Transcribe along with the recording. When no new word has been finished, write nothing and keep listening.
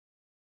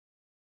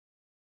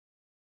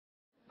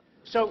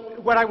So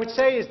what I would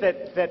say is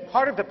that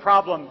part of the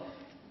problem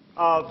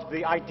of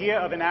the idea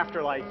of an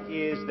afterlife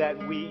is that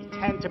we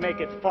tend to make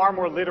it far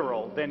more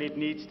literal than it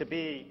needs to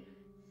be.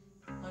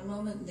 One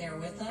moment they're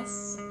with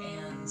us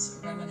and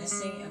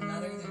reminiscing,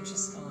 another they're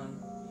just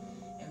gone.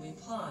 And we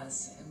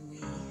pause and we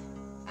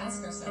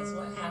ask ourselves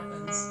what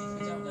happens if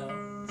we don't know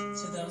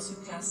to those who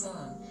pass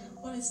on.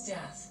 What is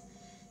death?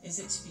 Is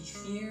it to be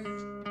feared?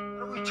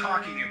 What are we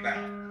talking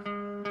about?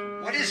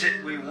 What is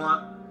it we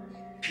want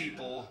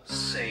people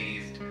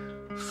saved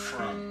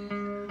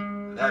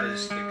from? That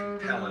is the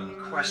compelling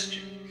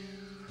question.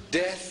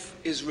 Death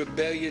is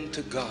rebellion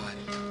to God.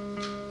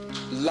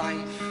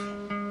 Life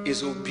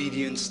is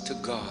obedience to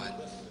God.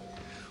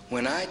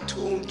 When I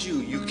told you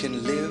you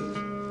can live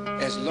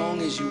as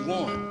long as you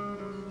want,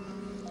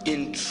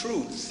 in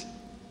truth,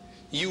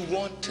 you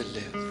want to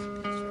live.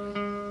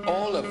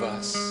 All of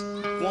us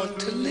want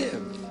to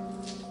live.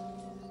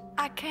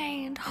 I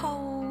can't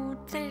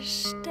hold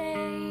this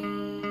day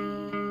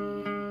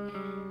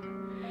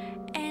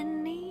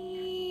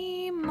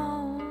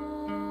anymore.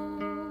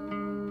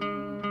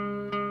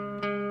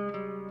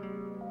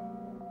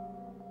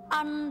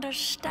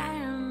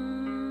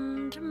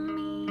 Understand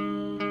me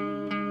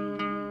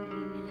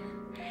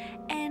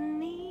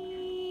anymore.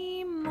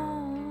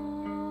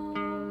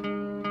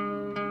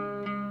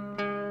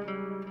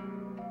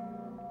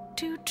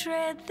 To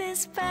tread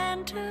this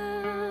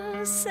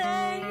fantasy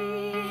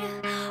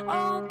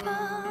openly,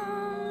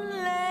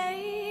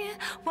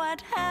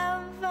 what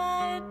have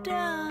I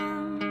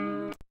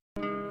done?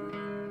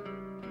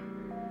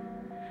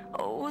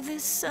 Oh,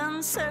 this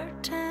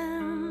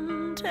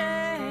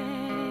uncertainty.